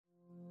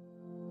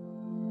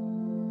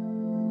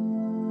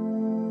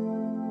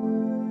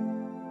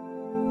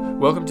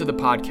Welcome to the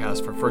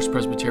podcast for First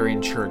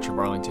Presbyterian Church of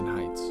Arlington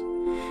Heights.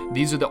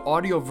 These are the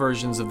audio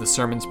versions of the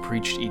sermons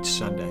preached each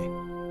Sunday.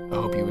 I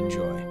hope you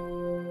enjoy.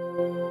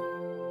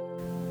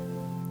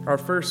 Our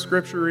first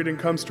scripture reading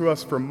comes to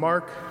us from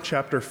Mark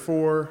chapter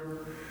 4,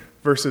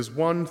 verses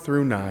 1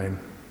 through 9.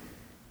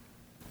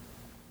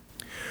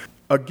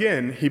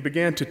 Again, he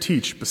began to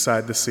teach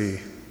beside the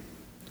sea.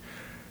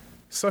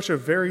 Such a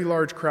very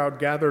large crowd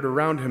gathered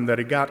around him that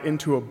he got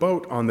into a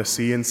boat on the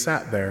sea and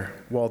sat there,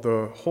 while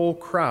the whole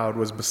crowd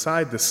was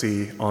beside the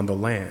sea on the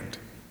land.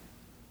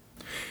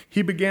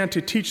 He began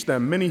to teach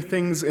them many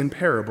things in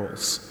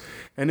parables,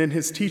 and in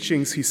his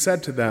teachings he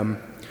said to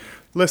them,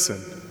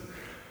 "Listen,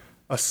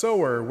 a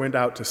sower went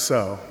out to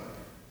sow,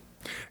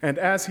 and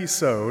as he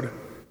sowed,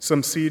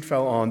 some seed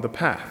fell on the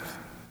path,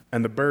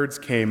 and the birds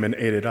came and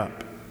ate it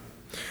up.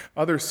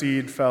 Other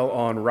seed fell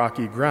on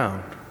rocky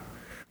ground,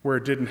 where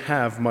it didn't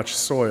have much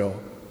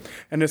soil,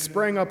 and it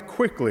sprang up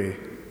quickly,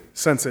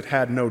 since it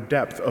had no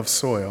depth of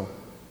soil.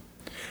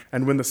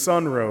 And when the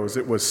sun rose,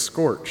 it was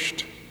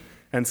scorched,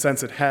 and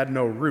since it had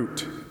no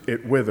root,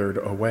 it withered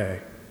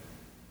away.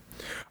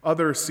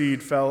 Other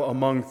seed fell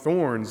among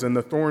thorns, and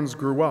the thorns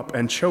grew up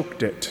and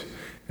choked it,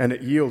 and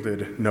it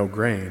yielded no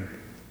grain.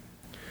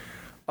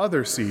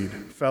 Other seed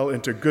fell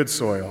into good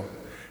soil,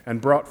 and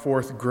brought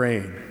forth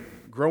grain,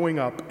 growing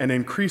up and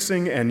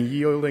increasing and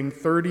yielding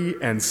 30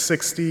 and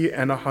 60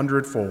 and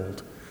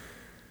 100-fold.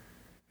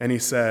 And he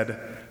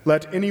said,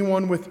 Let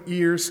anyone with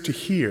ears to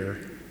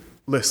hear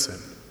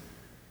listen.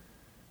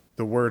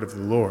 The word of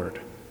the Lord.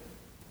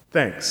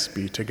 Thanks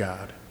be to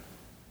God.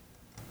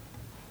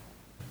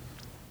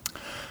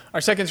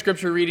 Our second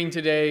scripture reading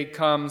today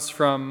comes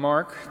from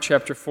Mark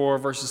chapter 4,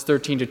 verses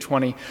 13 to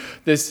 20.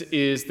 This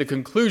is the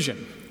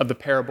conclusion of the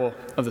parable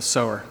of the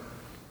sower.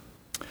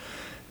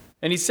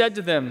 And he said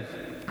to them,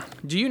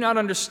 Do you not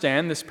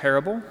understand this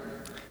parable?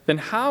 Then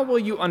how will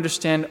you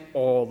understand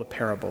all the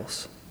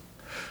parables?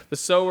 The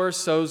sower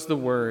sows the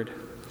word.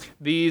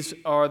 These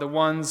are the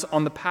ones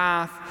on the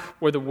path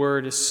where the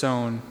word is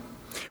sown.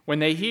 When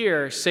they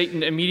hear,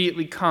 Satan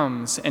immediately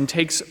comes and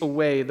takes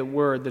away the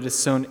word that is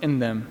sown in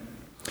them.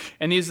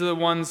 And these are the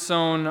ones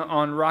sown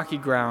on rocky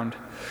ground.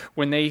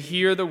 When they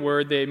hear the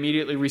word, they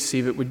immediately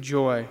receive it with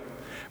joy.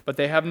 But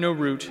they have no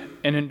root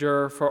and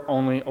endure for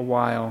only a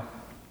while.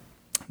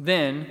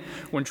 Then,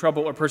 when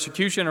trouble or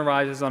persecution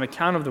arises on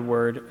account of the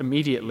word,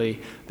 immediately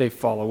they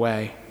fall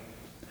away.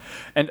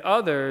 And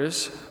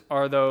others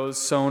are those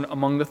sown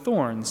among the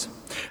thorns.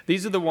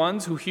 These are the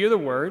ones who hear the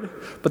word,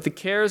 but the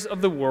cares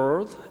of the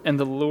world and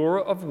the lure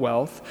of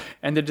wealth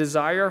and the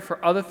desire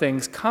for other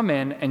things come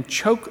in and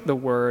choke the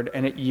word,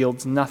 and it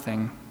yields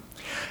nothing.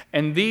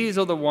 And these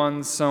are the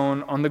ones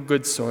sown on the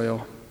good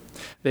soil.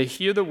 They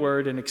hear the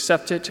word and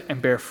accept it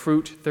and bear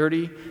fruit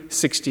 30,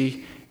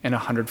 60, and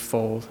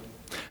 100-fold.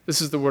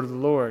 This is the word of the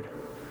Lord.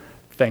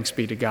 Thanks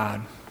be to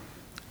God.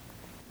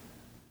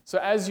 So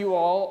as you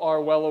all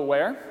are well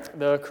aware,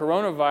 the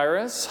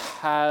coronavirus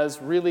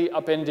has really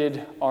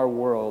upended our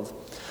world.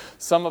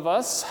 Some of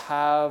us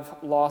have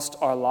lost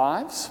our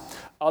lives,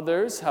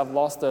 others have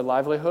lost their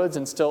livelihoods,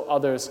 and still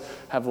others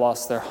have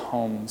lost their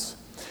homes.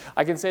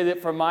 I can say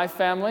that for my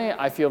family,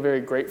 I feel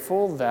very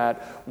grateful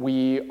that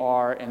we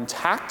are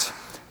intact.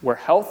 We're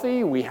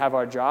healthy, we have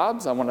our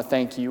jobs. I want to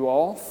thank you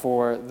all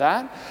for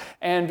that.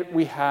 And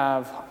we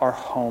have our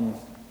home.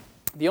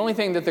 The only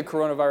thing that the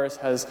coronavirus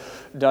has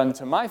done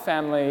to my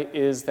family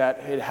is that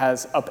it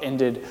has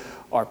upended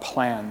our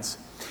plans.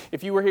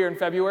 If you were here in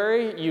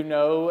February, you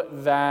know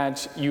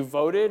that you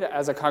voted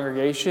as a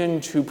congregation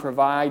to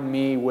provide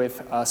me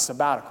with a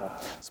sabbatical.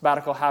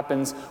 Sabbatical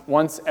happens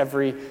once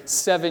every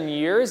 7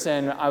 years,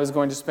 and I was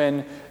going to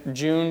spend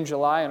June,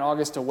 July, and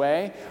August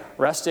away,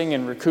 resting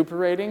and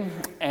recuperating.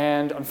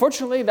 And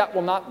unfortunately, that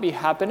will not be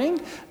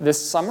happening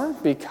this summer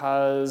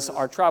because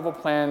our travel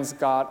plans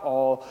got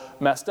all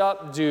messed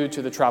up due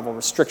to the travel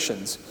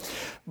restrictions.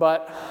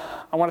 But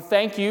I want to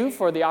thank you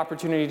for the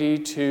opportunity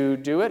to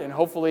do it, and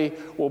hopefully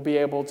we'll be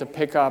able to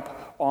pick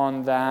up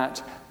on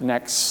that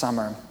next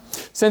summer.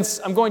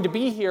 Since I'm going to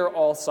be here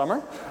all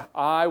summer,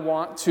 I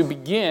want to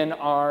begin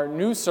our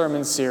new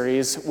sermon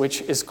series,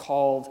 which is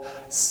called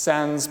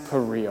Sans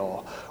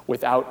Péril,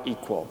 Without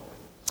Equal.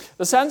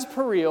 The Sans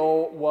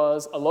Péril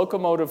was a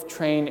locomotive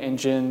train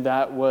engine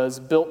that was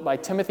built by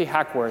Timothy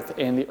Hackworth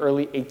in the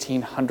early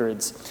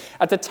 1800s.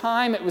 At the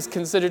time, it was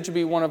considered to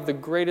be one of the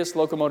greatest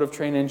locomotive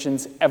train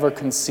engines ever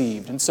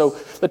conceived. And so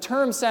the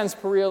term Sans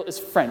Péril is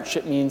French.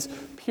 It means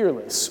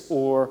peerless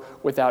or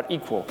without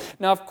equal.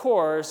 Now, of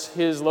course,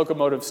 his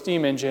locomotive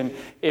steam engine,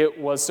 it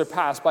was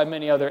surpassed by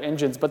many other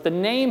engines, but the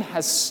name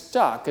has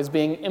stuck as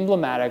being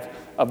emblematic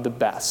of the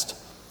best.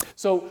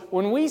 So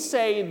when we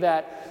say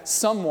that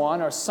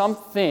someone or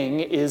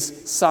something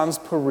is sans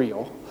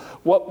péril,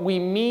 what we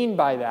mean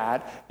by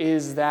that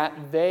is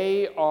that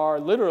they are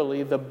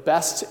literally the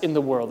best in the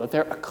world, that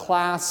they're a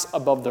class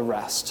above the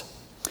rest.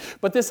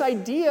 But this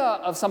idea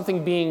of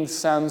something being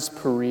sans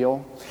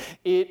pareil,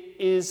 it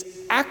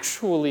is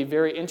actually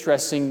very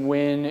interesting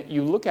when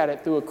you look at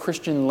it through a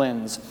Christian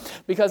lens.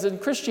 Because in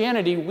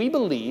Christianity, we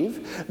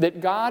believe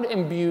that God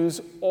imbues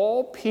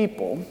all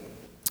people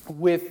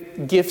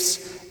with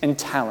gifts and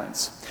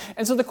talents.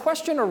 And so the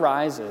question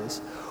arises,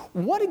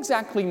 what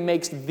exactly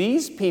makes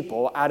these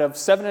people, out of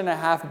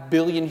 7.5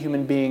 billion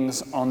human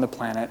beings on the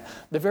planet,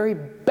 the very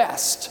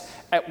best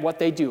at what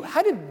they do?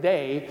 How did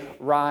they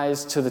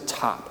rise to the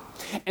top?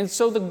 And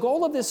so the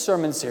goal of this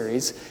sermon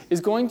series is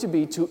going to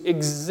be to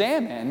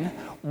examine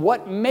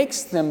what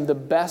makes them the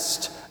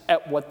best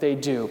at what they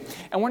do.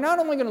 And we're not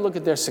only going to look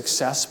at their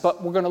success,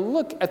 but we're going to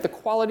look at the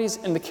qualities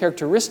and the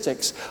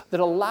characteristics that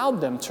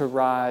allowed them to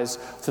rise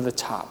to the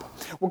top.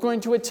 We're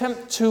going to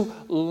attempt to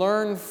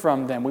learn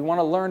from them. We want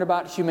to learn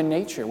about human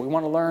nature. We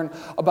want to learn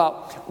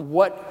about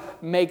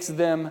what makes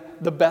them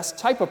the best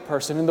type of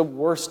person and the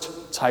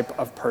worst type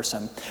of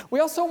person. We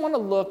also want to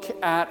look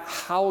at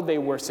how they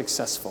were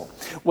successful.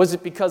 Was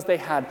it because they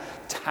had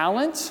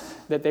talent,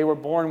 that they were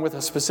born with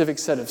a specific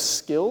set of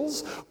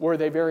skills? Were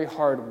they very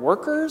hard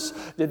workers?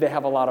 Did they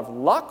have a lot of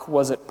luck?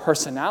 Was it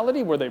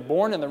personality? Were they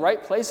born in the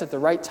right place at the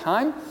right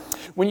time?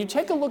 When you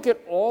take a look at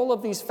all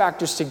of these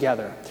factors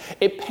together,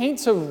 it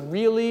paints a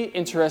really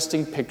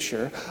interesting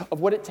picture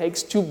of what it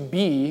takes to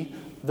be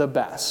the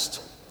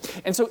best.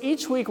 And so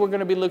each week we're going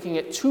to be looking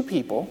at two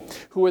people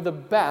who are the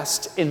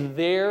best in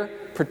their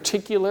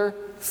particular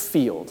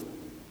field.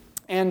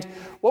 And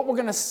what we're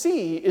going to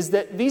see is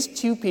that these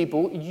two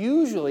people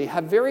usually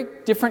have very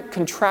different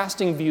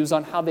contrasting views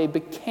on how they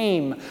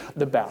became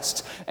the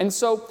best. And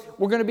so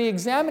we're going to be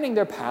examining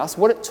their past,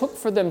 what it took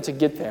for them to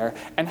get there,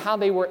 and how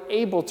they were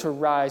able to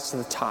rise to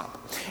the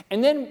top.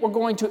 And then we're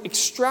going to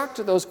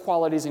extract those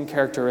qualities and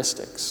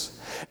characteristics,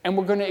 and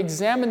we're going to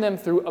examine them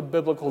through a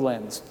biblical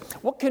lens.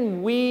 What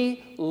can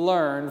we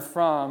learn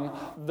from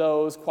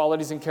those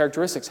qualities and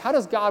characteristics? How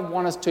does God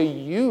want us to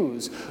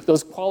use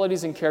those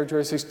qualities and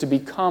characteristics to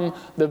become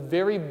the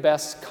very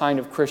best kind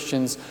of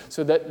Christians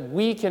so that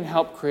we can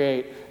help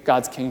create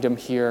God's kingdom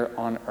here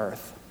on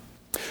earth?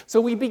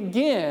 So we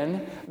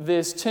begin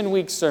this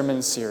 10-week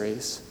sermon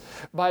series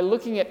by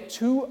looking at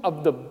two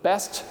of the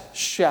best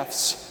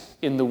chefs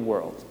in the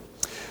world.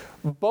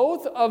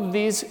 Both of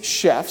these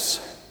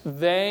chefs,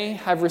 they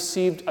have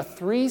received a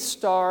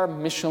 3-star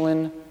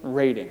Michelin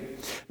rating.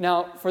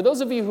 Now, for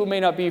those of you who may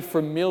not be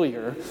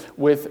familiar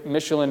with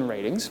Michelin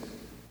ratings,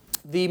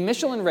 the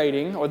Michelin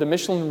rating, or the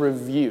Michelin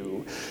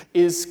review,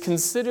 is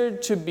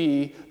considered to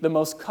be the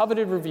most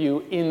coveted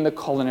review in the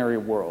culinary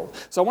world.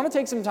 So I want to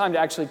take some time to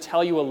actually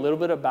tell you a little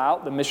bit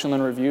about the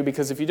Michelin review,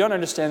 because if you don't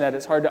understand that,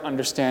 it's hard to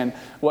understand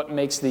what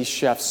makes these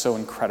chefs so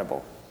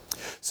incredible.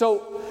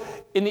 So,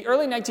 in the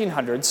early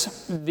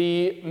 1900s,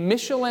 the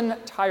Michelin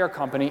tire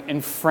company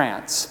in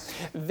France,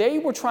 they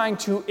were trying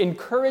to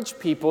encourage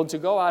people to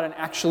go out and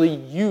actually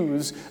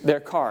use their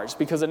cars,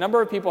 because a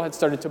number of people had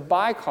started to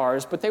buy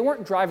cars, but they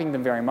weren't driving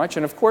them very much,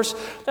 and of course,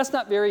 that's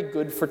not very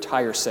good for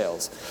tire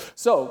sales.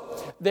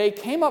 So they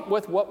came up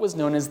with what was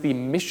known as the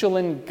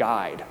Michelin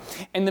Guide.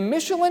 And the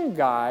Michelin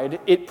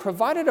Guide, it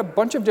provided a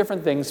bunch of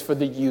different things for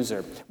the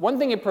user. One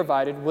thing it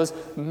provided was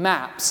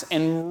maps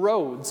and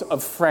roads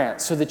of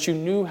France so that you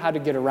knew how to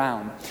get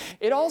around.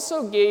 It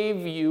also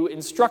gave you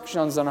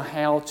instructions on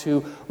how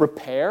to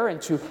repair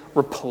and to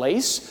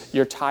replace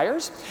your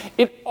tires.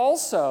 It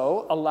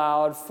also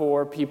allowed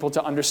for people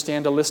to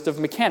understand a list of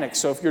mechanics.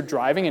 So if you're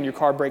driving and your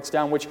car breaks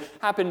down, which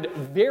happened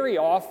very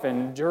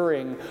often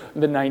during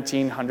the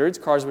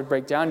 1900s, cars would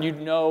break down,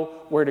 you'd know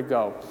where to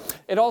go.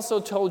 It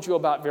also told you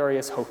about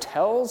various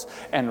hotels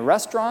and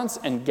restaurants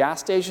and gas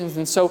stations.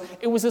 And so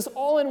it was this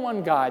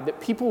all-in-one guide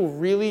that people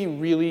really,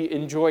 really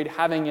enjoyed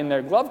having in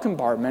their glove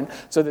compartment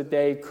so that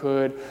they could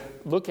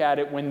look at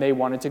it when they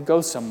wanted to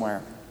go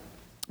somewhere.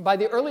 By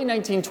the early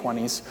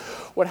 1920s,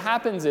 what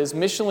happens is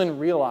Michelin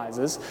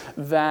realizes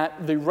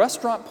that the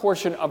restaurant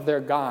portion of their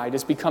guide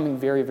is becoming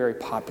very, very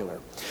popular.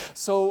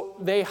 So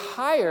they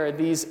hire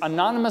these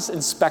anonymous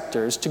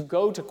inspectors to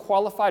go to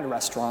qualified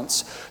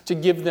restaurants to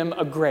give them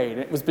a grade.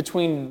 It was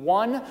between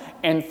 1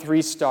 and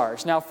 3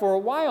 stars. Now, for a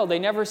while, they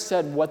never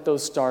said what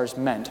those stars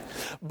meant.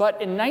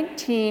 But in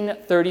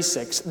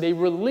 1936, they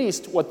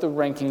released what the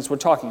rankings were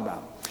talking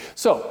about.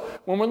 So,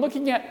 when we're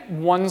looking at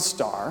 1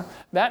 star,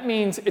 that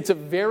means it's a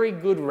very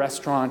good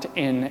restaurant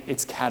in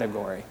its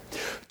category.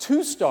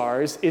 2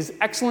 stars is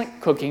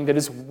excellent cooking that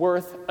is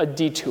worth a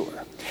detour.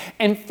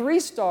 And 3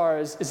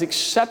 stars is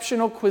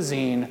exceptional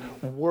cuisine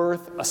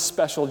worth a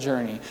special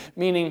journey,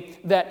 meaning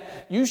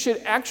that you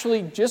should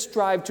actually just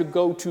drive to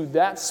go to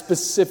that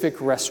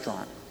specific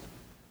restaurant.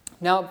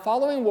 Now,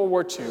 following World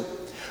War II,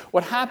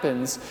 what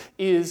happens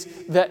is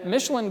that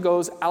Michelin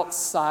goes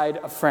outside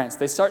of France.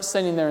 They start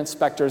sending their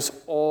inspectors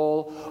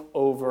all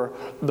over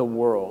the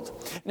world.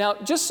 Now,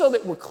 just so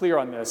that we're clear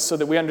on this, so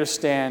that we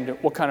understand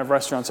what kind of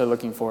restaurants they're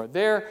looking for,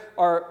 there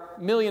are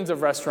millions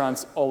of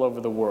restaurants all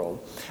over the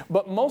world,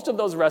 but most of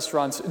those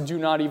restaurants do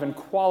not even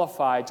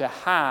qualify to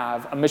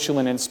have a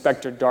Michelin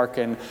inspector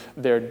darken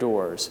their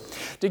doors.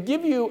 To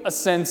give you a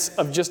sense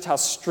of just how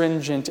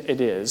stringent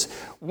it is,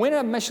 when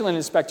a Michelin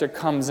inspector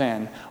comes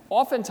in,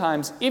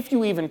 oftentimes, if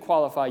you even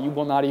qualify, you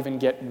will not even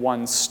get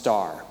 1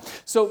 star.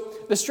 So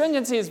the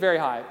stringency is very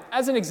high.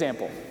 As an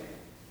example,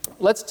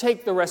 let's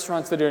take the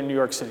restaurants that are in New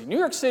York City. New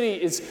York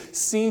City is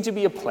seen to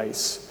be a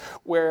place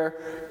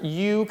where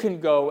you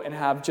can go and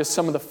have just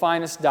some of the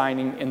finest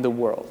dining in the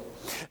world.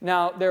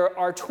 Now, there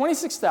are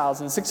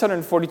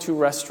 26,642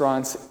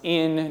 restaurants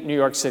in New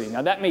York City.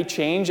 Now, that may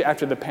change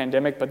after the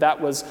pandemic, but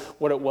that was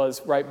what it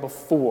was right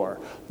before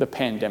the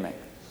pandemic.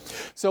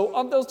 So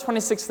of those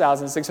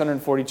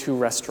 26,642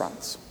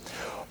 restaurants,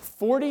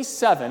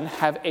 47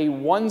 have a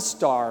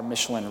 1-star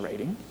Michelin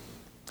rating,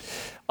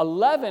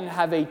 11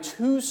 have a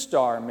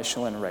 2-star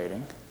Michelin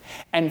rating,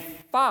 and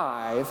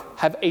 5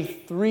 have a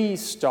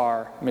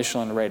 3-star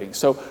Michelin rating.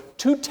 So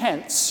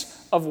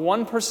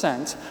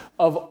 0.2%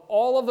 of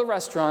all of the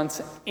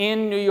restaurants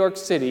in New York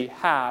City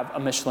have a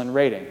Michelin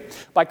rating.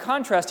 By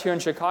contrast, here in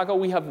Chicago,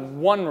 we have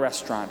 1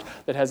 restaurant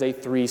that has a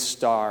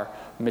 3-star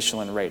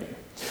Michelin rating.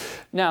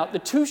 Now, the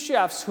 2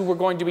 chefs who we're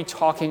going to be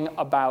talking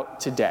about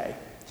today,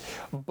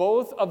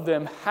 both of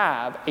them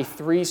have a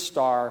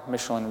 3-star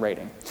Michelin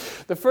rating.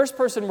 The first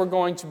person we're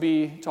going to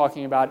be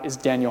talking about is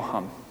Daniel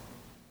Humm.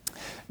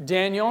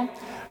 Daniel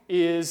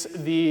is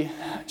the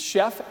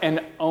chef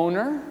and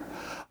owner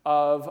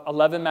of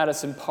 11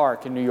 Madison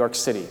Park in New York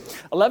City.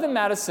 11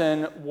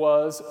 Madison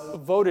was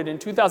voted in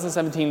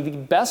 2017 the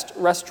best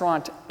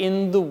restaurant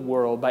in the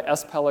world by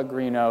S.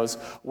 Pellegrino's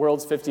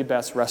World's 50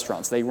 Best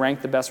Restaurants. They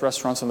ranked the best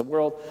restaurants in the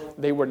world.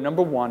 They were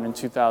number 1 in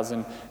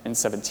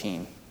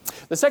 2017.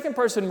 The second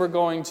person we're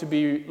going to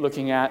be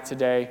looking at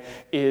today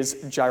is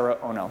Jiro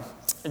Ono.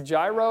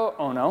 Jiro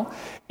Ono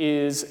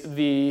is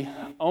the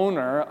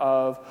owner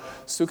of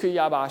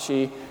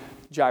Tsukuyabashi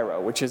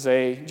Jiro, which is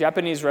a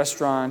Japanese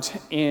restaurant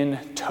in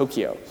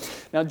Tokyo.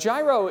 Now,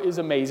 Jiro is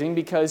amazing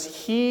because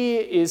he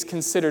is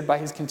considered by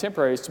his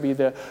contemporaries to be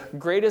the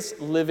greatest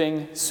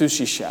living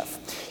sushi chef.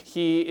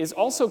 He is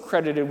also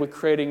credited with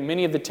creating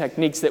many of the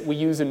techniques that we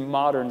use in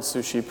modern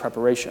sushi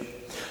preparation.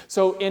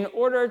 So in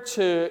order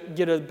to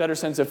get a better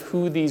sense of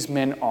who these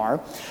men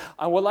are,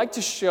 I would like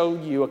to show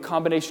you a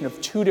combination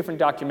of 2 different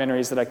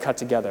documentaries that I cut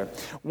together.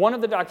 One of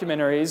the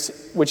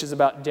documentaries, which is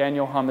about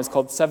Daniel Humm, is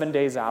called 7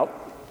 Days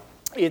Out.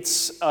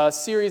 It's a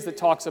series that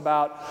talks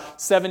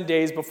about 7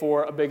 days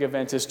before a big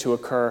event is to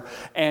occur,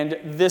 and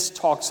this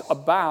talks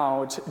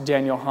about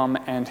Daniel Humm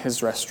and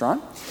his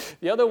restaurant.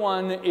 The other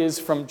one is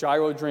from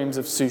Jiro Dreams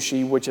of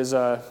Sushi, which is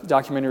a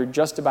documentary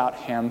just about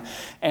him,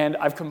 and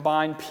I've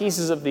combined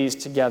pieces of these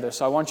together,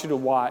 so I want you to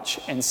watch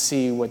and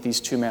see what these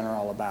 2 men are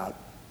all about.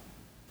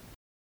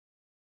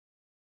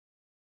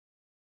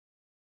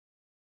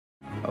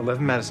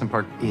 11 Madison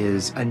Park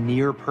is a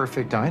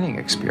near-perfect dining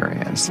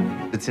experience.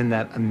 It's in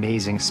that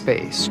amazing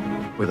space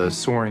with a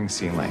soaring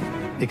ceiling,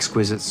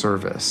 exquisite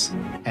service,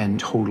 and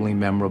totally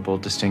memorable,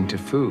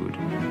 distinctive food.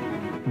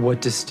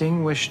 What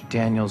distinguished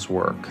Daniel's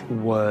work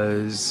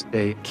was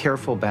a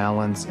careful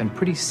balance and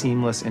pretty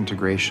seamless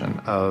integration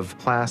of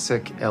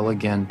classic,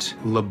 elegant,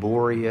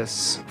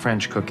 laborious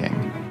French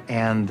cooking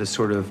and the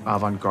sort of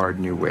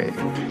avant-garde new wave.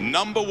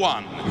 Number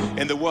 1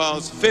 in the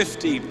world's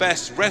 50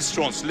 best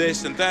restaurants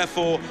list, and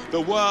therefore the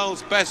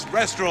world's best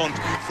restaurant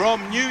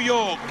from New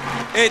York.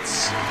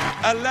 It's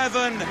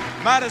 11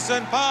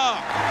 Madison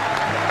Park.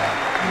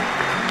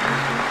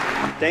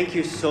 Thank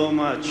you so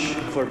much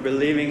for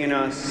believing in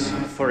us,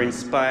 for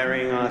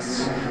inspiring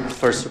us,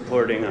 for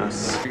supporting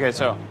us. Okay,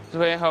 so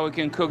this is how we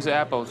can cook the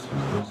apples.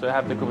 So you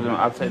have to cook them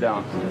upside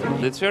down.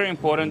 It's very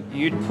important.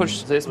 You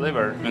push this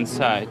lever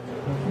inside,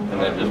 and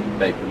then just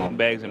bake them all.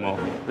 Bake them all.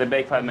 They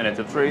bake 5 minutes.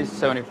 At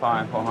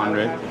 375,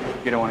 400.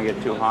 You don't want to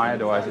get too high,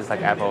 otherwise it's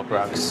like apple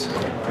cracks.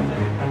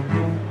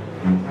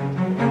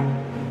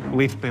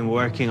 We've been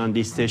working on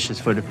these dishes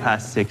for the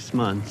past 6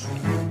 months.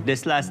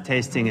 This last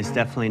tasting is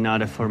definitely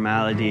not a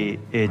formality,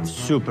 it's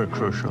super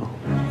crucial.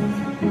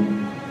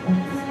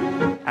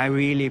 I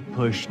really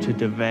push to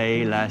the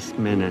very last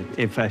minute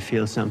if I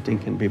feel something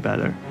can be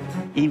better.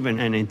 Even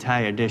an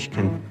entire dish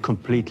can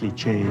completely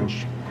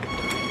change.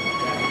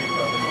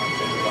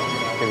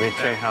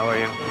 Dimitri, how are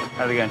you?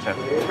 How's it going, Chef?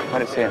 How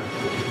to see you?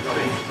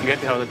 You get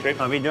to hold the trick?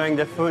 Are we doing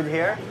the food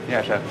here?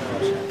 Yeah, Chef.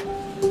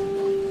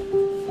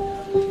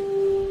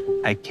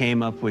 I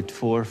came up with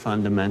 4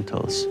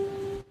 fundamentals.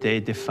 They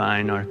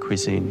define our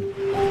cuisine.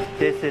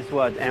 This is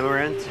what,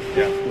 amaranth?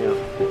 Yeah.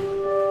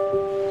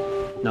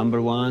 Number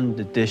 1,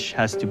 the dish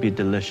has to be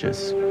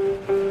delicious.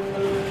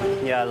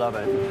 Yeah, I love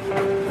it.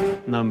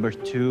 Number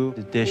 2,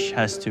 the dish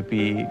has to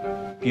be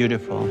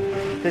beautiful.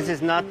 This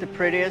is not the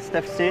prettiest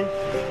I've seen.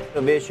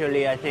 So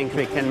visually, I think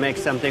we can make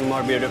something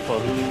more beautiful.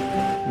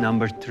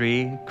 Number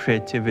 3,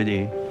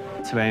 creativity.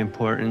 It's very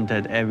important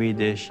that every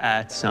dish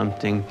adds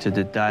something to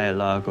the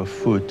dialogue of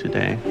food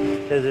today.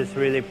 This is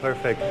really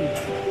perfect.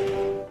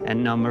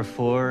 And number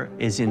 4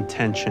 is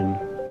intention.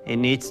 It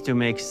needs to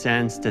make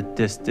sense that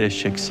this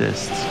dish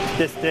exists.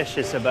 This dish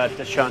is about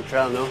the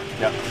chanterelle, no?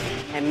 Yeah.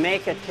 And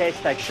make it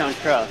taste like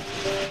chanterelle.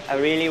 I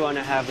really want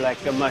to have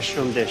like a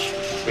mushroom dish.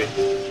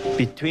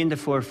 Between the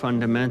four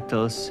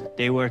fundamentals,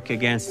 they work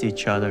against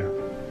each other.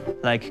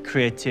 Like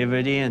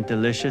creativity and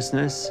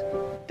deliciousness,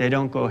 they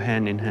don't go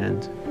hand in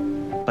hand,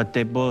 but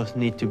they both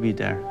need to be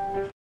there.「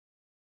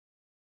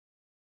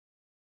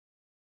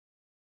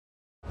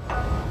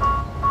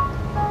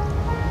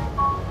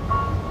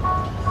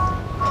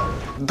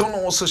ど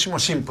のお寿司も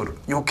シンプル、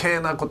余計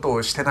なこと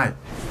をしてない」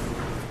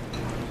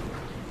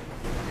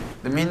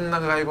でみんな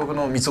外国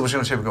の三つ星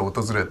のシェフが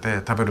訪れ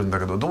て食べるんだ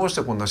けど、どうし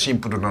てこんなシン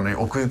プルなのに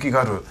奥行き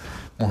がある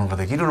ものが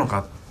できるのか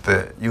っ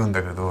て言うん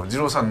だけど、二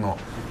郎さんの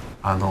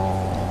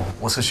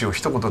お寿司を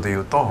一言で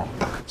言うと、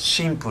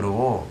シンプル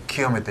を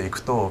極めてい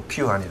くと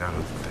ピュアになるっ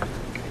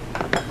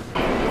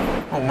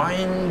て。もう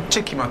毎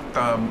日決まっ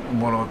た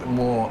もの、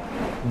も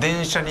う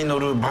電車に乗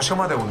る場所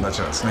まで同じなん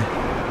ですね。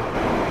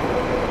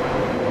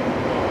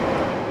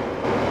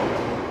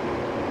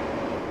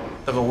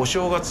だからお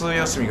正月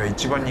休みが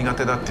一番苦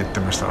手だって言って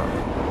ました。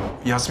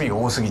休みが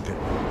多すぎて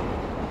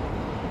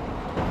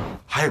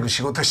早く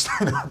仕事し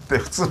たいなって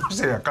普通の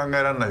人には考え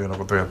られないような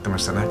ことをやってま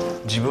したね。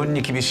自分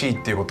に厳しい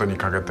っていうことに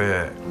かけ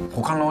て、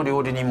他の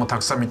料理人もた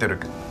くさん見てる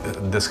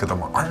んですけど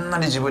も、あんな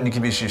に自分に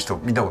厳しい人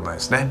見たことない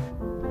ですね。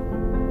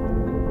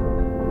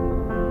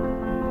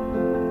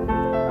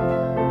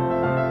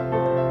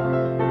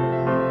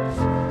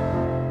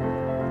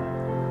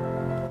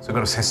それか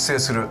ら節制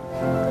する。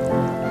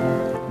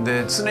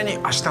で常に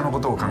明日のこ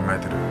とを考え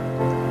てる。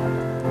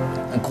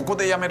ここ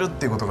でやめるっ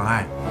ていうことが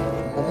ない。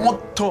もっ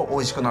と美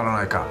味しくなら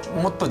ないか、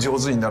もっと上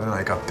手になれな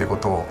いかっていうこ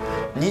とを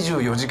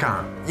24時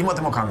間今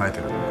でも考えて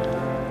る。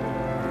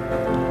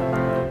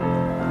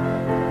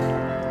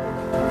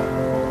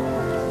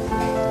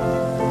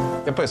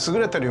やっぱり優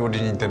れた料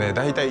理人ってね、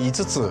大体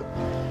5つ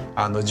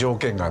条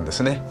件があるんで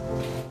すね。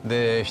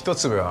で1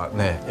つは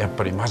ね、やっ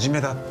ぱり真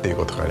面目だっていう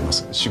ことがありま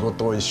す。仕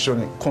事を一緒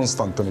にコンス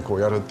タントにこう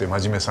やるっていう真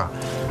面目さ。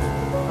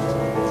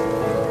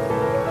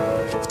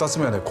2つ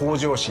目はね、向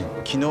上心。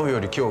昨日よ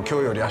り今日、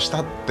今日より明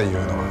日っていうの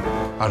が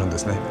あるんで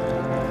すね。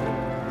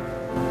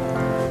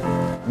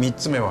3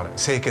つ目は、ね、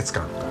清潔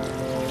感。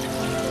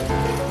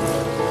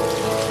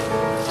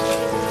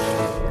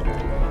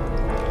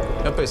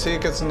やっぱり清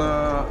潔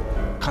な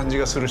感じ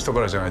がする人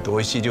からじゃないと美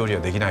味しい料理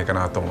はできないか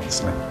なと思うんで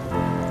すね。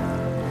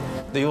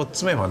で4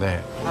つ目は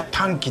ね、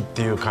短気っ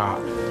ていうか、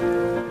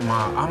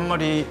あんま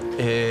り、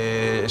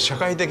社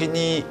会的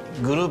に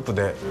グループ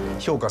で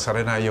評価さ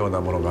れないような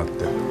ものがあっ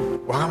て、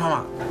わがま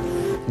ま、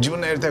自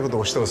分のやりたいことを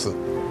押し通す。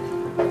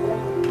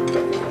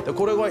で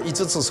これは5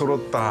つ揃っ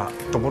た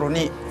ところ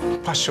に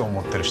パッションを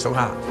持ってる人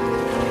が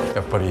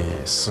やっぱり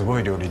すご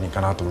い料理人か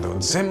なと思って、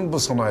全部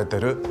備えて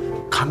る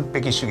完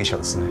璧主義者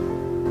ですね。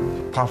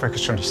パーフェク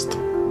ショニスト。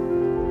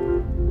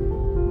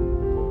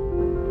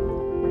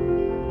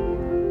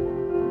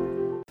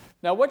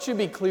Now, what should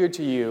be clear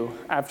to you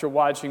after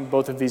watching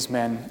both of these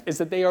men is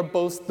that they are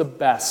both the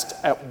best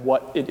at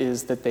what it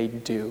is that they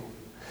do.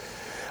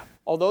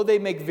 Although they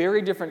make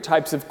very different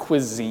types of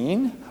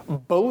cuisine,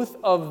 both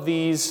of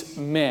these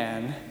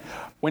men,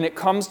 when it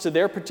comes to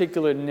their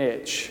particular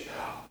niche,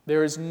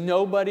 there is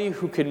nobody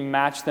who can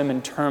match them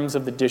in terms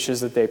of the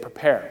dishes that they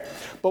prepare.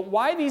 But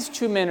why these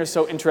two men are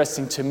so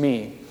interesting to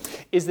me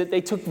is that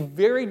they took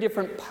very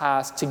different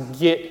paths to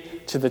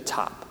get to the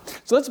top.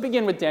 So let's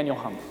begin with Daniel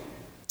Hum.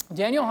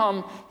 Daniel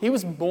Hum, he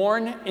was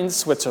born in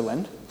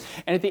Switzerland,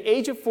 and at the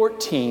age of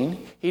 14,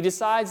 he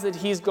decides that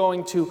he's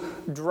going to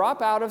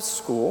drop out of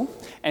school,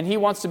 and he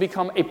wants to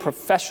become a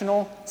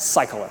professional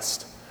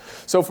cyclist.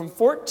 So from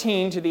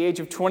 14 to the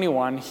age of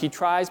 21, he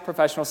tries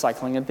professional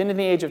cycling, and then at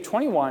the age of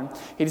 21,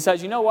 he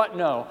decides, you know what,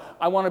 no,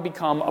 I want to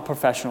become a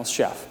professional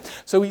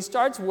chef. So he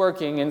starts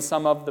working in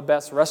some of the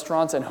best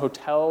restaurants and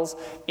hotels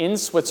in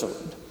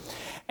Switzerland.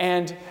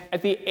 And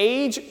at the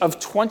age of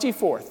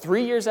 24,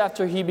 3 years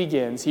after he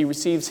begins, he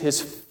receives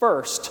his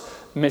first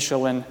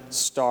Michelin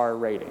star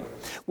rating,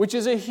 which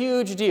is a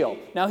huge deal.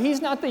 Now, he's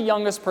not the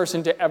youngest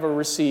person to ever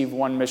receive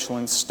one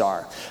Michelin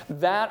star.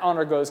 That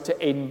honor goes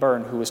to Aidan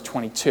Byrne, who was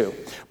 22.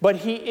 But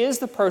he is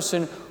the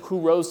person who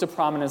rose to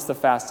prominence the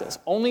fastest.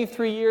 Only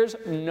 3 years,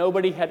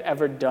 nobody had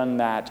ever done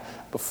that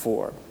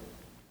before.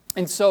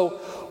 And so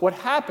what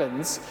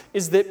happens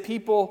is that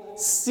people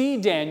see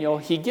Daniel,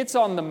 he gets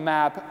on the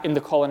map in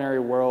the culinary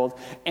world,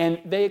 and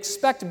they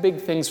expect big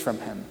things from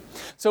him.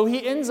 So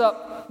he ends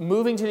up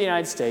moving to the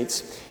United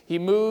States. He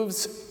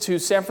moves to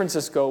San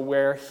Francisco,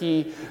 where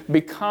he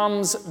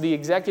becomes the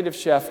executive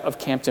chef of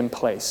Campton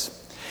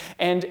Place.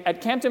 And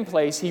at Campton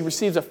Place, he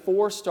receives a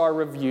 4-star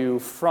review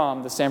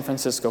from the San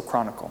Francisco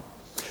Chronicle.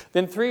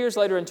 Then 3 years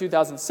later, in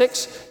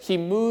 2006, he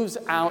moves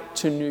out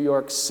to New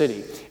York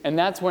City, and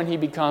that's when he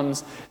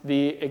becomes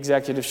the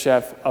executive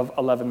chef of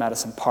 11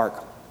 Madison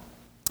Park.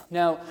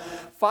 Now,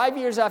 5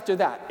 years after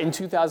that, in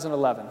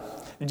 2011,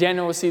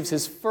 Daniel receives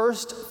his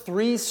first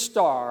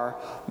 3-star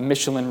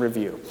Michelin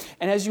review.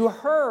 And as you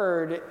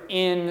heard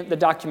in the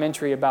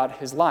documentary about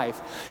his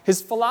life,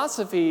 his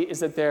philosophy is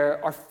that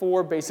there are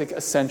 4 basic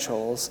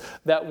essentials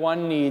that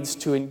one needs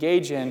to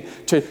engage in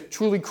to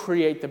truly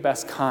create the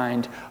best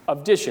kind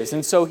of dishes.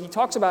 And so he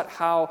talks about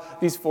how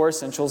these 4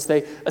 essentials,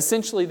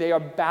 they are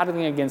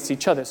battling against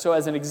each other. So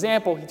as an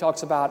example, he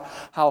talks about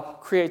how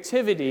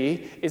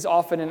creativity is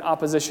often in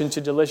opposition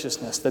to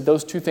deliciousness, that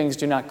those 2 things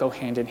do not go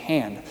hand in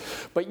hand.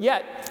 But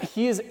yet,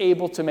 he is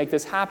able to make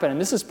this happen,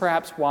 and this is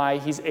perhaps why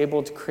he's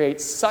able to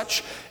create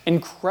such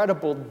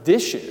incredible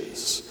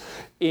dishes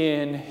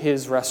in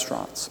his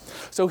restaurants.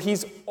 So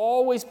he's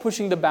always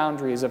pushing the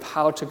boundaries of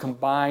how to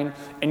combine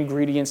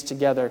ingredients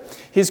together.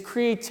 His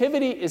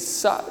creativity is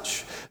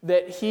such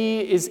that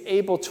he is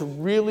able to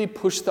really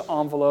push the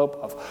envelope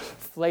of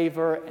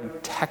flavor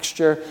and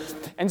texture.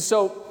 And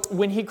so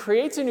when he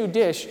creates a new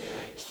dish,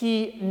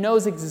 he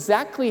knows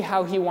exactly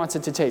how he wants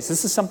it to taste.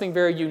 This is something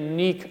very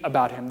unique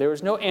about him. There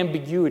is no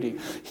ambiguity.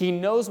 He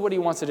knows what he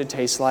wants it to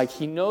taste like.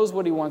 He knows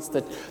what he wants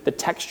the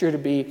texture to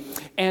be.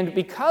 And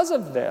because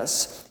of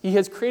this, he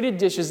has created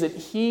dishes that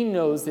he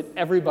knows that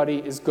everybody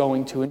is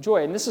going to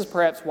enjoy. And this is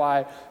perhaps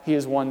why he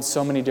has won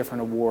so many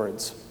different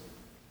awards.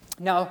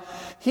 Now,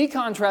 he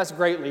contrasts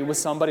greatly with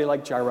somebody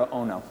like Jiro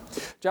Ono.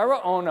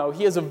 Jiro Ono,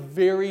 he has a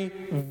very,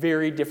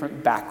 very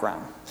different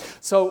background.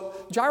 So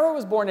Jiro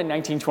was born in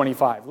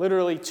 1925,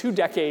 literally 2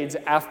 decades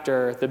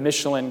after the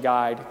Michelin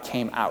Guide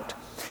came out.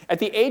 At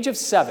the age of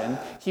 7,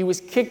 he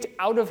was kicked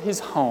out of his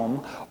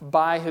home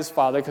by his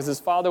father because his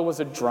father was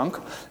a drunk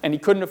and he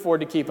couldn't afford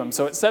to keep him.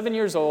 So at 7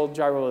 years old,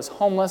 Jiro is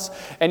homeless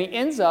and he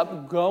ends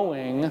up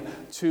going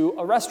to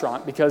a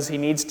restaurant because he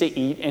needs to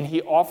eat, and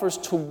he offers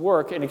to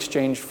work in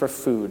exchange for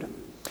food.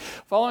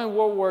 Following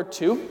World War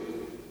II,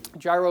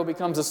 Jiro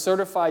becomes a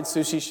certified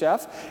sushi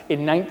chef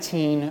in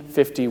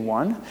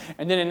 1951.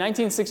 And then in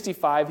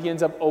 1965, he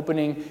ends up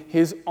opening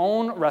his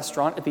own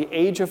restaurant at the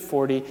age of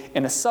 40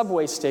 in a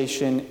subway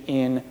station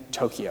in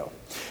Tokyo.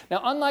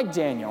 Now, unlike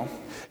Daniel,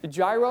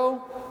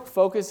 Jiro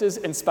focuses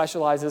and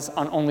specializes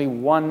on only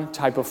one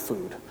type of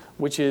food,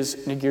 which is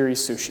nigiri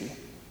sushi.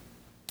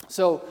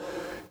 So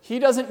he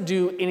doesn't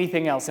do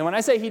anything else. And when I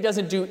say he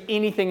doesn't do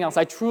anything else,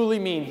 I truly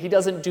mean he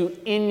doesn't do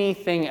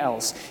anything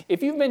else.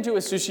 If you've been to a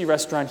sushi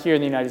restaurant here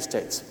in the United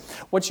States,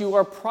 what you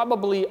are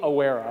probably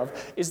aware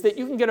of is that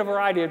you can get a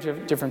variety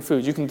of different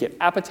foods. You can get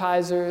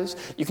appetizers,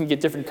 you can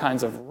get different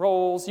kinds of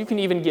rolls, you can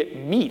even get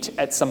meat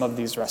at some of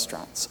these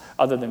restaurants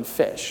other than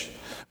fish.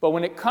 But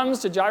when it comes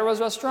to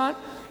Jiro's restaurant,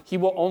 he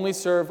will only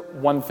serve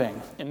one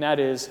thing, and that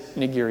is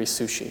nigiri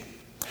sushi.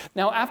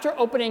 Now, after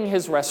opening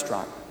his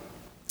restaurant,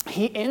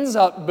 he ends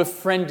up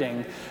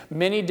befriending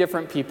many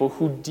different people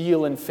who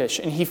deal in fish,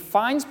 and he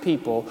finds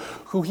people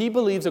who he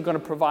believes are going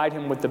to provide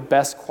him with the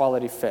best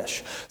quality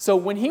fish. So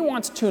when he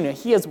wants tuna,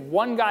 he has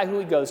one guy who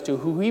he goes to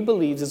who he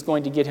believes is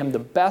going to get him the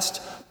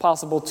best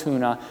possible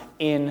tuna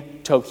in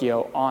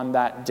Tokyo on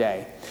that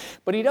day.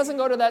 But he doesn't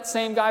go to that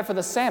same guy for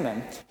the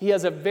salmon. He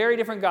has a very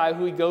different guy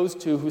who he goes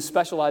to who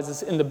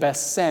specializes in the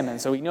best salmon,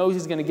 so he knows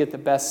he's going to get the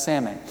best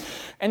salmon.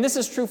 And this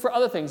is true for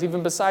other things,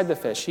 even beside the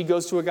fish. He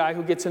goes to a guy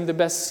who gets him the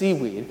best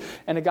seaweed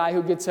and a guy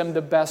who gets him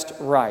the best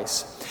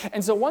rice.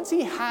 And so once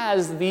he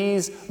has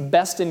these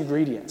best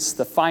ingredients,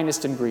 the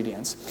finest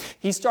ingredients,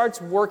 he starts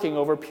working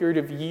over a period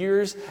of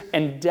years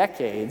and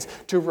decades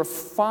to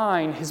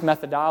refine his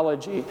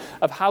methodology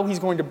of how he's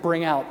going to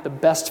bring out the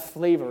best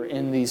flavor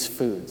in these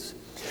foods.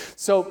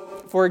 So,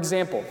 for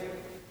example,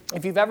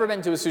 if you've ever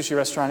been to a sushi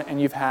restaurant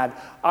and you've had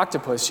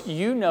octopus,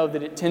 you know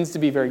that it tends to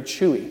be very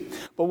chewy.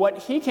 But what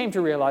he came to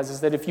realize is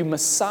that if you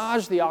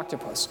massage the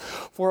octopus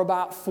for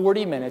about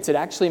 40 minutes, it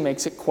actually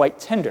makes it quite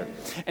tender.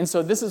 And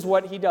so this is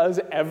what he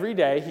does every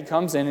day. He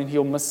comes in and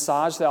he'll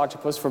massage the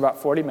octopus for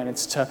about 40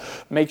 minutes to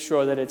make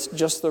sure that it's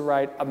just the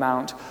right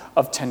amount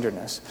of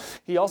tenderness.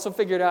 He also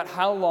figured out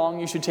how long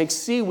you should take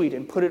seaweed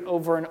and put it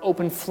over an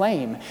open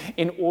flame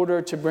in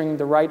order to bring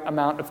the right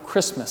amount of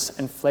crispness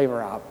and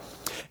flavor out.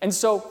 And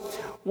so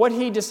what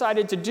he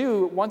decided to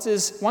do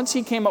once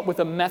he came up with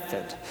a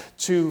method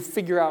to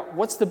figure out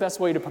what's the best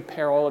way to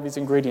prepare all of these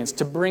ingredients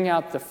to bring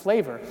out the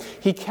flavor,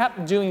 he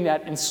kept doing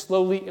that and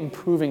slowly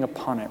improving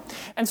upon it.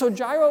 And so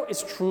Jiro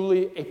is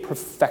truly a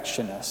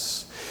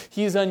perfectionist.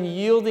 He's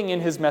unyielding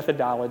in his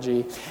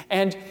methodology.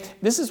 And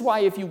this is why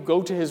if you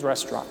go to his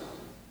restaurant,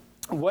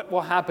 what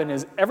will happen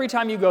is every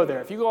time you go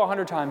there, if you go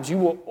 100 times, you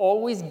will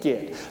always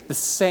get the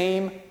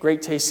same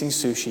great tasting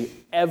sushi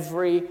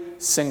every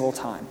single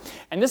time.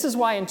 And this is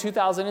why in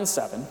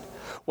 2007,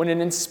 when an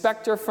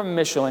inspector from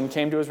Michelin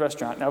came to his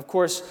restaurant, now of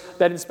course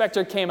that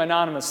inspector came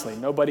anonymously.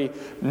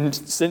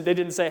 They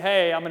didn't say,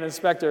 hey, I'm an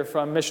inspector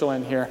from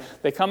Michelin here.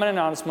 They come in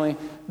anonymously,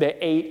 they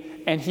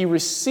ate, and he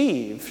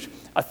received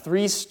a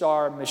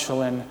 3-star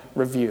Michelin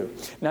review.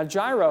 Now,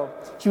 Jiro,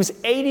 he was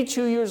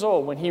 82 years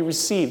old when he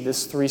received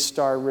this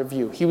 3-star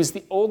review. He was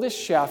the oldest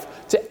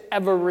chef to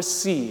ever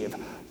receive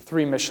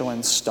 3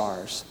 Michelin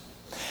stars.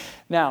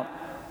 Now,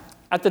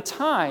 at the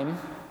time,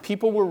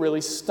 people were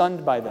really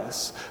stunned by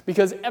this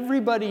because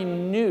everybody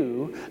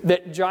knew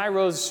that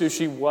gyro's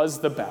sushi was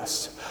the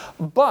best.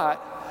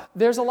 But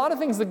there's a lot of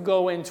things that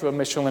go into a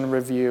Michelin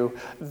review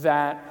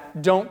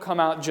that don't come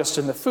out just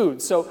in the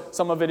food. So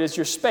some of it is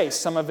your space,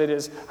 some of it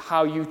is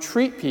how you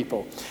treat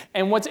people.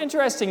 And what's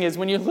interesting is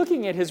when you're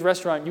looking at his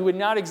restaurant, you would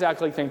not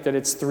exactly think that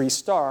it's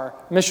 3-star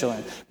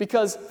Michelin.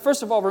 Because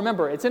first of all,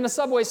 remember, it's in a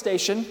subway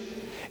station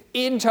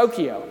in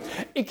Tokyo.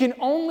 It can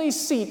only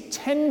seat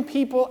 10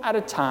 people at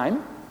a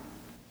time.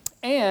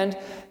 And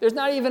there's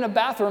not even a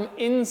bathroom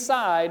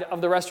inside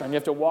of the restaurant. You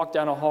have to walk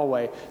down a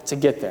hallway to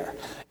get there.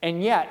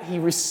 And yet, he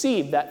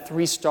received that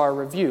 3-star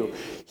review.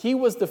 He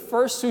was the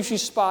first sushi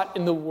spot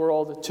in the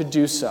world to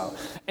do so.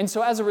 And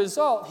so as a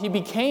result, he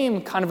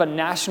became kind of a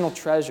national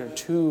treasure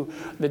to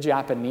the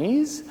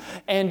Japanese.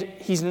 And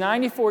he's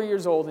 94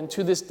 years old, and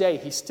to this day,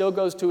 he still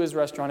goes to his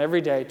restaurant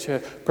every day to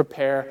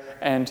prepare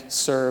and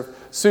serve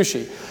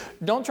sushi.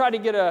 Don't try to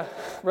get a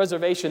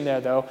reservation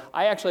there, though.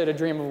 I actually had a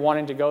dream of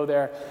wanting to go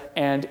there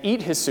and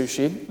eat his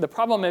sushi. The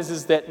problem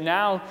is that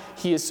now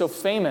he is so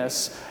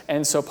famous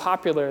and so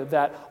popular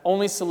that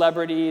only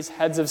celebrities,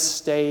 heads of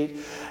state,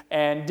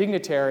 and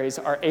dignitaries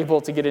are able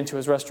to get into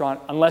his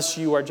restaurant unless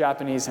you are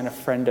Japanese and a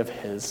friend of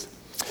his.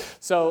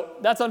 So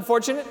that's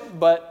unfortunate,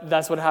 but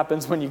that's what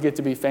happens when you get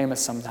to be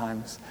famous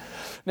sometimes.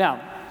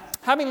 Now,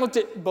 having looked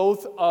at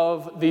both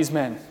of these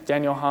men,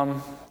 Daniel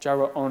Hum,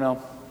 Jiro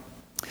Ono,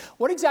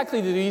 what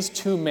exactly do these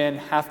two men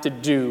have to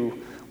do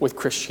with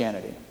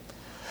Christianity?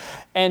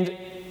 And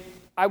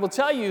I will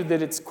tell you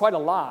that it's quite a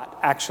lot,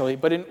 actually,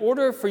 but in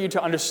order for you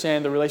to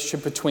understand the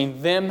relationship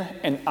between them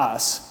and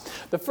us,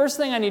 the first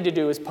thing I need to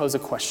do is pose a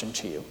question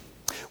to you,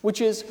 which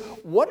is,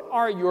 what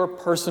are your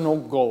personal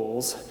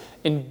goals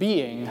in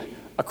being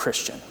a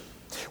Christian?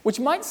 Which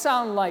might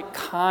sound like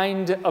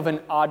kind of an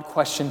odd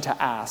question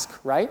to ask,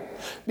 right?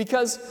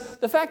 Because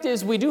the fact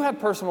is, we do have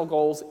personal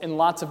goals in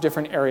lots of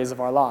different areas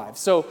of our lives.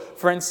 So,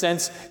 for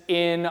instance,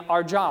 in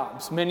our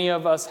jobs, many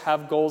of us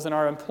have goals in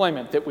our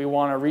employment that we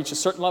want to reach a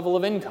certain level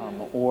of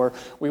income, or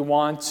we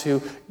want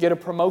to get a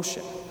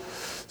promotion.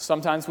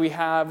 Sometimes we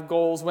have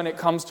goals when it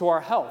comes to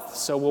our health,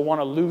 so we'll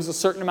want to lose a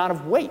certain amount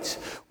of weight,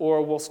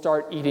 or we'll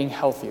start eating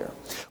healthier.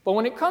 But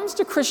when it comes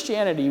to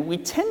Christianity, we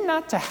tend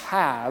not to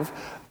have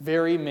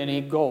very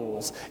many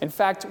goals. In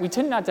fact, we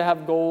tend not to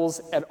have goals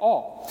at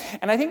all.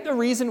 And I think the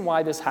reason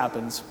why this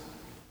happens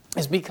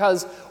is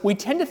because we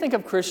tend to think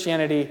of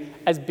Christianity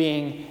as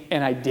being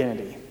an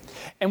identity.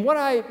 And what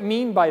I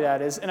mean by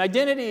that is an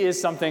identity is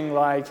something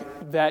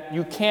like that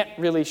you can't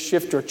really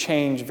shift or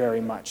change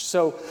very much.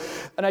 So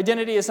an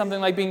identity is something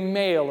like being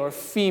male or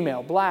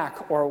female,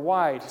 black or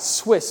white,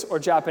 Swiss or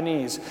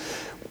Japanese.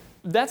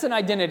 That's an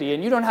identity,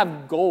 and you don't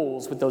have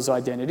goals with those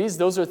identities.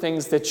 Those are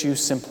things that you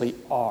simply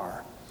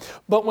are.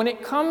 But when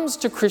it comes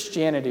to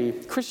Christianity,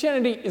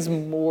 Christianity is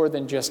more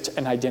than just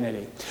an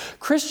identity.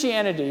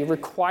 Christianity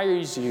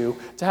requires you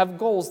to have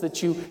goals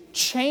that you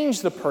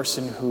change the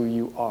person who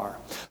you are.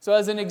 So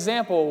as an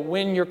example,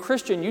 when you're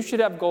Christian, you should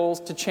have goals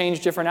to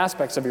change different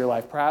aspects of your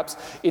life. Perhaps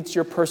it's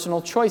your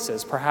personal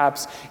choices.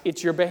 Perhaps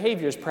it's your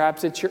behaviors.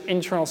 Perhaps it's your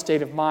internal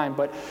state of mind.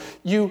 But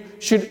you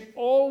should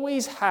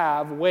always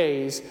have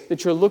ways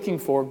that you're looking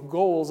for,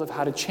 goals of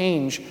how to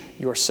change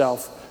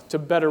yourself to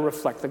better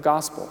reflect the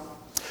gospel.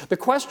 The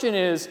question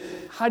is,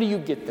 how do you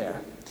get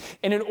there?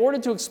 And in order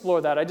to explore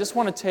that, I just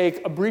want to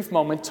take a brief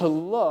moment to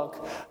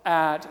look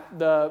at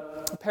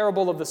the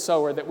parable of the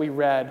sower that we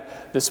read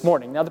this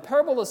morning. Now, the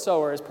parable of the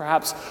sower is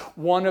perhaps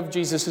one of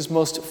Jesus'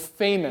 most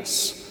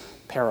famous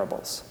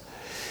parables.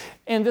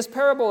 In this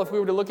parable, if we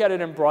were to look at it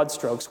in broad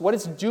strokes, what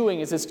it's doing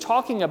is it's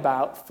talking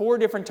about 4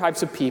 different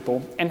types of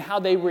people and how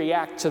they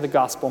react to the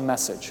gospel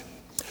message.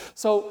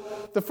 So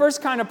the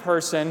first kind of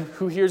person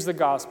who hears the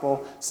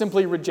gospel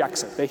simply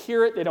rejects it. They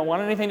hear it, they don't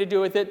want anything to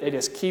do with it, they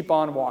just keep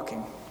on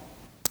walking.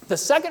 The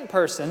second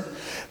person,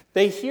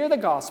 they hear the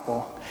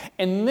gospel,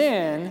 and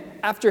then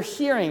after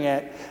hearing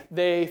it,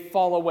 they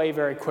fall away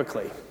very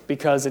quickly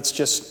because it's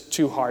just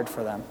too hard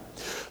for them.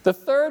 The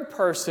third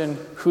person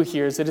who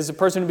hears it is a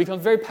person who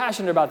becomes very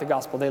passionate about the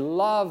gospel. They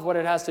love what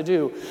it has to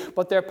do,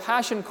 but their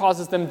passion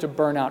causes them to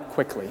burn out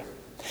quickly.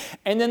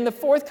 And then the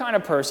fourth kind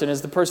of person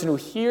is the person who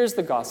hears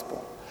the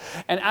gospel.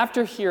 And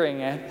after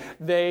hearing it,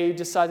 they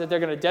decide that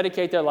they're going to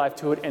dedicate their life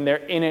to it, and they're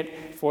in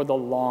it for the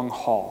long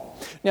haul.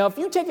 Now, if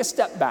you take a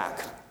step back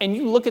and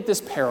you look at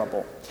this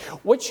parable,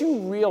 what you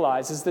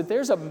realize is that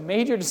there's a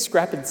major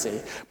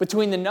discrepancy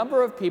between the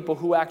number of people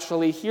who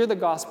actually hear the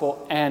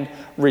gospel and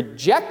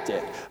reject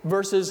it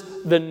versus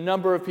the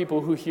number of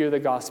people who hear the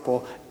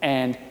gospel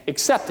and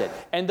accept it.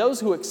 And those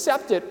who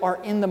accept it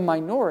are in the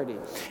minority.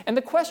 And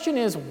the question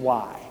is,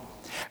 why?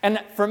 And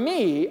for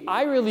me,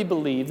 I really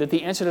believe that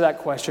the answer to that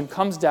question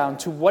comes down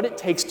to what it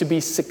takes to be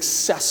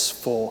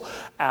successful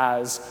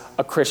as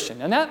a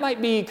Christian. And that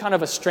might be kind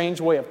of a strange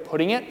way of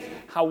putting it,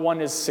 how one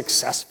is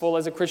successful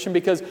as a Christian,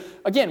 because,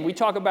 again, we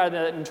talk about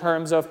it in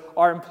terms of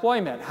our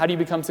employment. How do you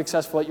become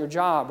successful at your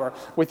job? Or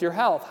with your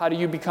health, how do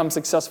you become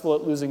successful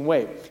at losing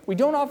weight? We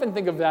don't often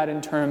think of that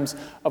in terms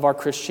of our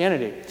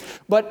Christianity.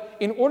 But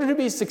in order to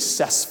be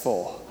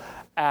successful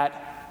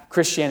at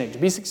Christianity. To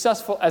be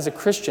successful as a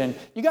Christian,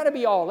 you got to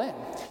be all in.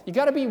 You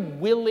got to be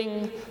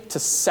willing to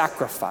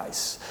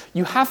sacrifice.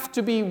 You have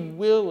to be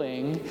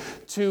willing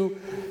to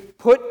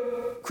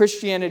put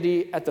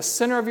Christianity at the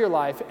center of your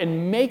life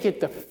and make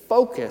it the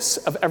focus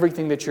of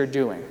everything that you're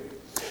doing.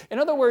 In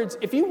other words,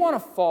 if you want to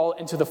fall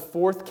into the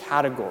fourth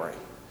category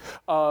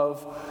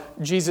of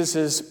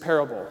Jesus'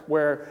 parable,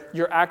 where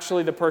you're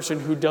actually the person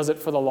who does it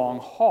for the long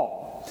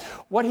haul,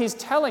 what he's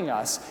telling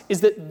us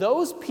is that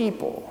those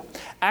people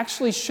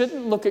actually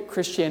shouldn't look at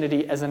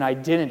Christianity as an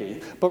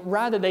identity, but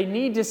rather they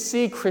need to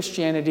see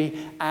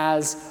Christianity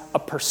as a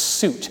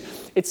pursuit.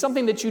 It's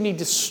something that you need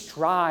to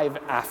strive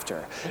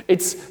after.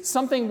 It's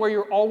something where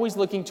you're always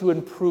looking to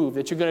improve,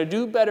 that you're going to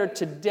do better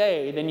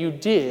today than you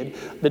did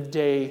the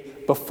day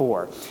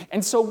before.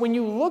 And so when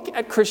you look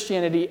at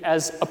Christianity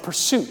as a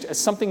pursuit, as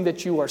something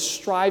that you are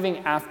striving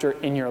after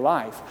in your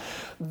life,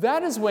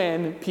 that is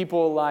when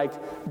people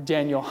like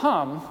Daniel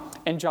Hum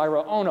and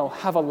Jairo Ono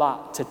have a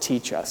lot to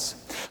teach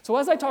us. So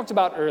as I talked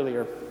about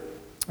earlier,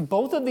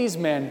 both of these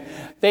men,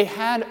 they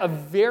had a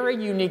very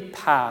unique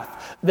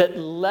path that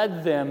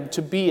led them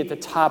to be at the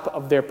top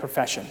of their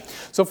profession.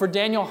 So for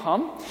Daniel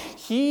Hum,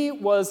 he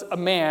was a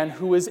man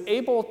who was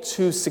able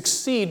to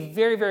succeed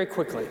very, very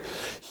quickly.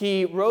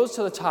 He rose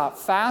to the top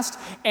fast,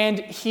 and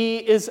he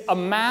is a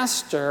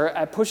master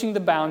at pushing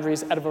the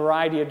boundaries at a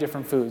variety of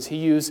different foods. He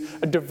used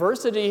a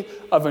diversity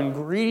of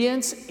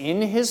ingredients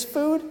in his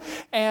food,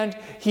 and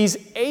he's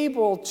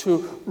able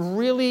to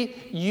really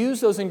use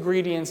those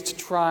ingredients to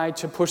try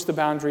to push the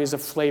boundaries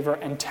of flavor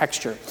and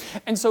texture.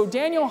 And so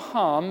Daniel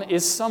Hum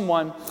is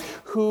someone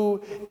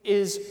who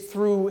is,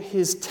 through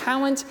his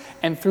talent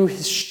and through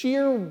his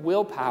sheer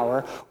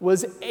willpower,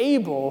 was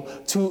able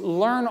to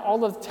learn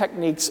all of the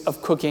techniques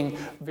of cooking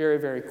very,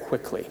 very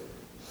quickly.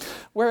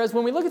 Whereas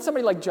when we look at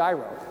somebody like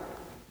Jairo,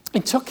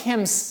 it took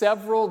him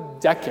several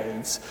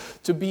decades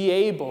to be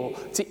able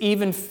to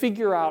even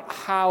figure out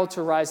how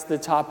to rise to the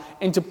top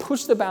and to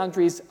push the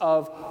boundaries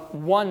of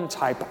one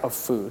type of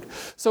food.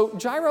 So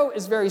Jairo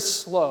is very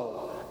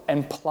slow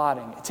and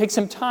plodding. It takes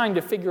him time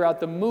to figure out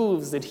the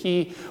moves that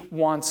he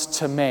wants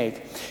to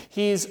make.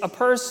 He's a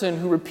person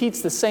who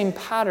repeats the same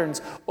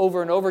patterns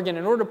over and over again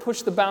in order to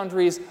push the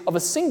boundaries of a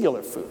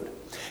singular food.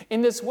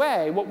 In this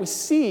way, what we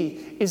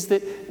see is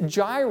that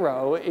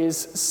Jairo is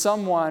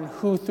someone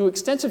who, through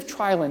extensive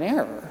trial and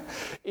error,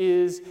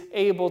 is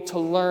able to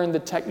learn the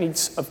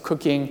techniques of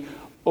cooking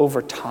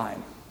over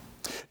time.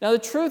 Now, the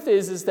truth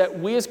is that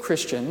we as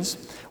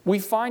Christians, we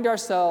find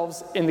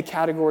ourselves in the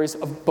categories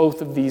of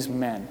both of these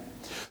men.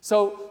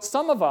 So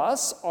some of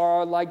us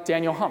are like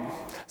Daniel Hum.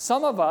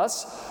 Some of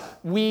us,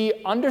 we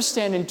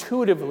understand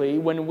intuitively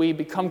when we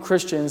become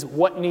Christians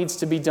what needs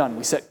to be done.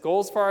 We set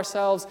goals for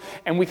ourselves,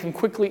 and we can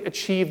quickly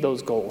achieve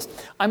those goals.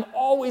 I'm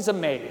always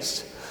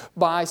amazed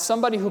by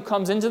somebody who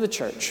comes into the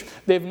church.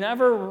 They've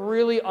never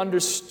really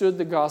understood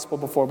the gospel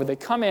before, but they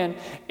come in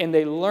and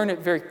they learn it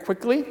very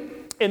quickly,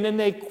 and then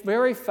they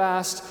very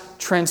fast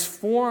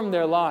transform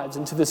their lives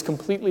into this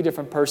completely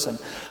different person.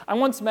 I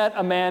once met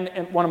a man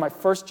in one of my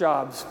first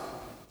jobs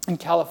in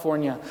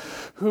California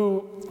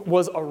who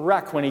was a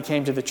wreck when he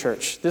came to the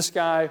church. This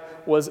guy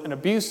was an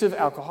abusive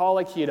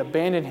alcoholic. He had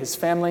abandoned his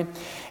family.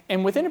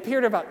 And within a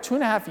period of about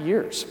 2.5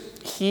 years,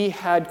 he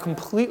had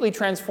completely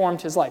transformed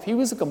his life. He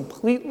was a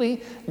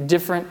completely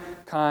different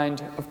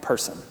kind of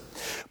person.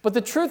 But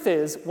the truth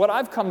is, what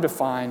I've come to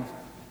find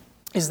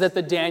is that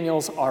the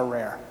Daniels are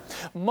rare.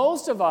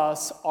 Most of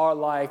us are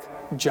like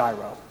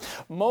Jairo.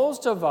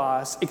 Most of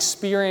us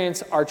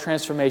experience our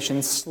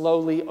transformation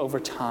slowly over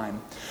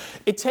time.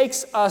 It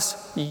takes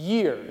us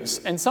years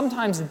and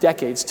sometimes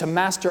decades to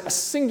master a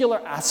singular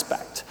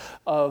aspect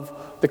of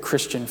the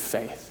Christian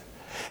faith.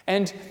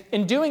 And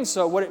in doing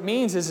so, what it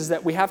means is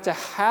that we have to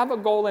have a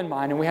goal in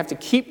mind, and we have to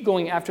keep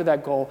going after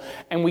that goal,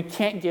 and we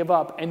can't give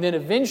up, and then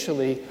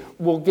eventually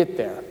we'll get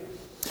there.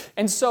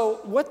 And so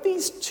what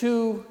these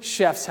two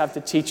chefs have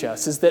to teach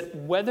us is that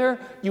whether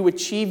you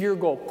achieve your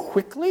goal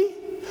quickly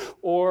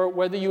or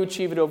whether you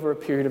achieve it over a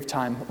period of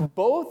time,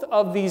 both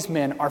of these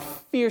men are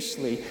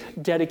fiercely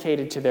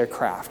dedicated to their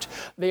craft.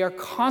 They are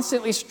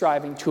constantly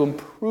striving to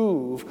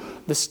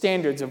improve the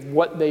standards of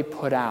what they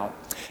put out.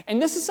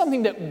 And this is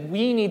something that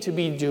we need to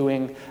be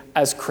doing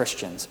as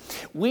Christians.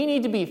 We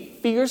need to be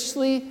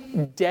fiercely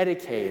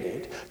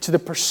dedicated to the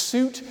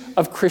pursuit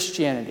of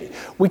Christianity.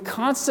 We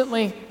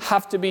constantly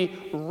have to be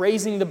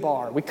raising the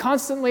bar. We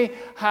constantly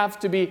have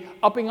to be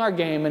upping our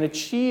game and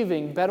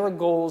achieving better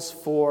goals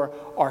for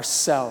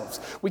ourselves.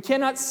 We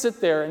cannot sit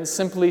there and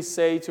simply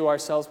say to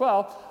ourselves,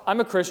 well,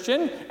 I'm a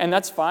Christian, and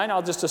that's fine.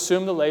 I'll just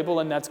assume the label,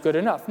 and that's good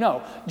enough.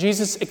 No,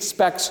 Jesus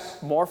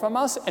expects more from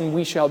us, and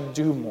we shall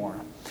do more.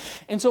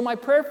 And so my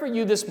prayer for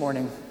you this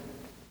morning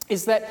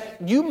is that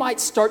you might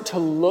start to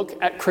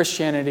look at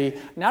Christianity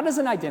not as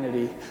an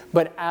identity,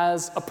 but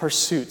as a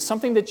pursuit,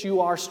 something that you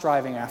are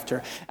striving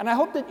after. And I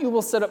hope that you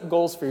will set up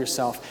goals for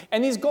yourself.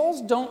 And these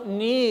goals don't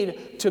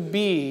need to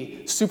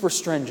be super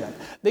stringent.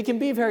 They can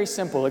be very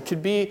simple. It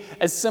could be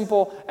as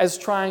simple as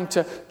trying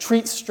to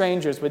treat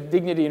strangers with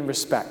dignity and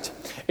respect.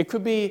 It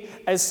could be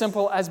as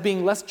simple as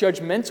being less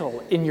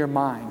judgmental in your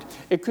mind.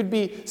 It could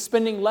be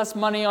spending less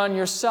money on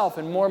yourself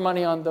and more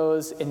money on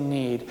those in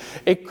need.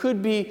 It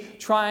could be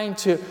trying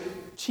to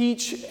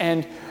teach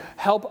and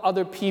help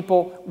other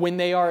people when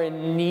they are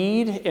in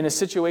need in a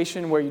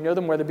situation where you know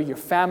them, whether it be your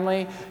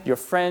family, your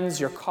friends,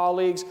 your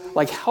colleagues,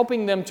 like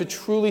helping them to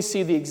truly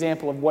see the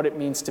example of what it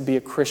means to be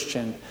a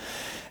Christian.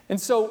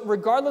 And so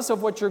regardless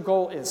of what your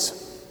goal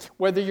is,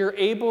 whether you're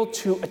able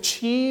to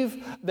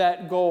achieve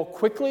that goal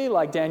quickly,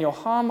 like Daniel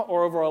Hum,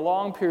 or over a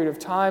long period of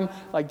time,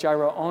 like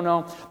Jairo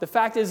Ono, the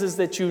fact is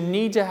that you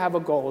need to have a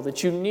goal,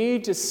 that you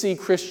need to see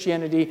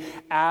Christianity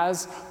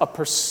as a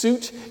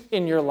pursuit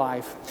in your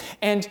life.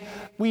 And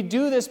we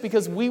do this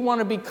because we want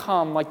to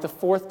become like the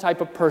fourth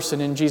type of person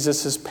in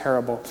Jesus'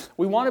 parable.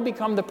 We want to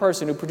become the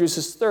person who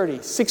produces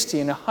 30, 60,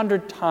 and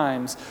 100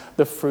 times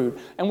the fruit.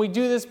 And we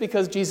do this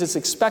because Jesus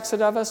expects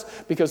it of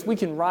us, because we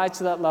can rise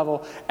to that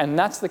level, and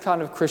that's the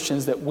kind of Christians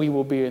that we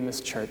will be in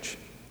this church.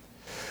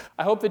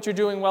 I hope that you're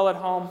doing well at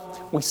home.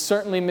 We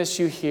certainly miss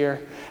you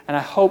here, and I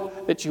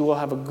hope that you will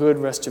have a good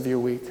rest of your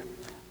week.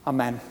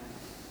 Amen.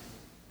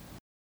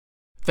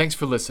 Thanks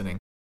for listening.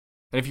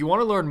 And if you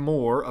want to learn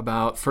more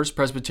about First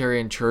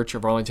Presbyterian Church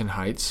of Arlington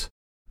Heights,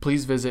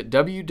 please visit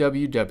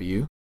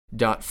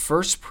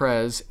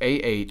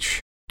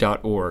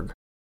www.firstpresah.org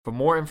for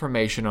more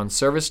information on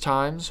service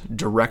times,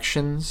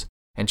 directions,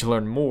 and to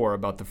learn more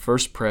about the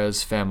First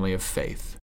Pres family of faith.